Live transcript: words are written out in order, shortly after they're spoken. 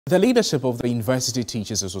The leadership of the University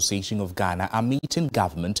Teachers Association of Ghana are meeting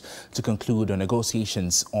government to conclude on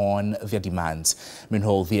negotiations on their demands.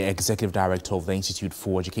 Meanwhile, the executive director of the Institute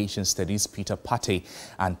for Education Studies, Peter Pate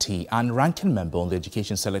Anti, and ranking member on the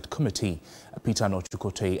Education Select Committee, Peter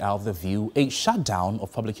Nochukote, are of the view a shutdown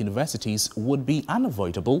of public universities would be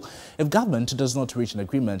unavoidable if government does not reach an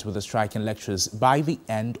agreement with the striking lecturers by the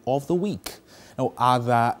end of the week. Now,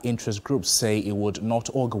 other interest groups say it would not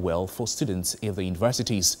augur well for students if the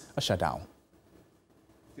universities are shut down.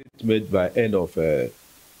 Made by end of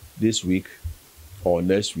this week or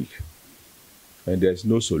next week, and there's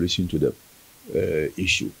no solution to the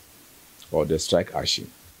issue or the strike action,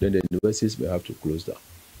 then the universities may have to close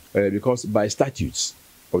down. Because by statutes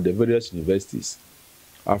of the various universities,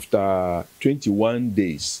 after 21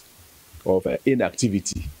 days of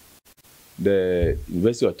inactivity, the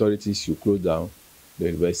university authorities should close down the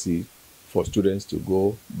university for students to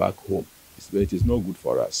go back home. It is not good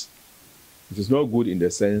for us. It is not good in the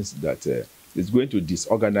sense that it's going to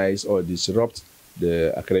disorganize or disrupt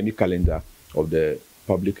the academic calendar of the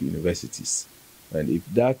public universities. And if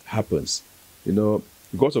that happens,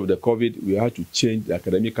 because of the COVID, we had to change the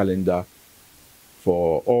academic calendar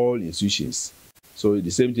for all institutions. So the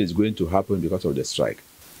same thing is going to happen because of the strike.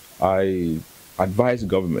 I advise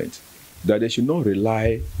government that they should not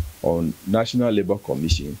rely on National Labour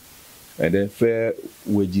Commission and then Fair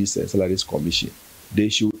Wages and Salaries Commission. They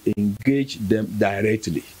should engage them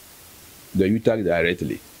directly, the UTAG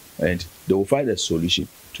directly, and they will find a solution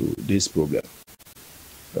to this problem.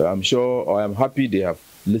 I'm sure, or I'm happy they have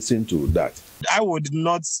listened to that. I would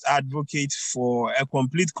not advocate for a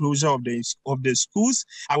complete closure of the schools.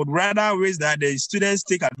 I would rather wish that the students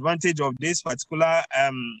take advantage of this particular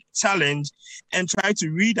challenge and try to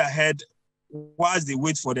read ahead whilst they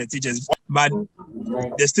wait for the teachers. But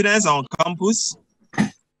the students on campus,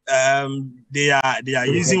 they are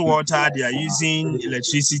using water, they are using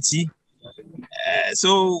electricity.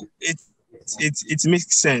 So it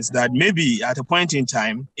makes sense that maybe at a point in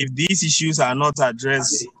time, if these issues are not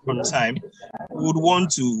addressed on time, we would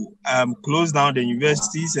want to close down the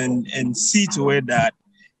universities and see to it that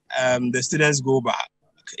the students go back.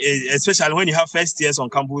 Especially when you have first years on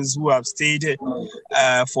campus who have stayed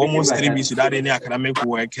for almost 3 weeks without any academic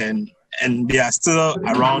work, and they are still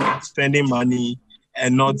around spending money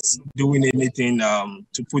and not doing anything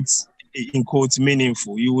to put in quotes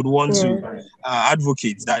meaningful. You would want to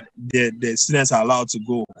advocate that the students are allowed to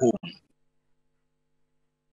go home.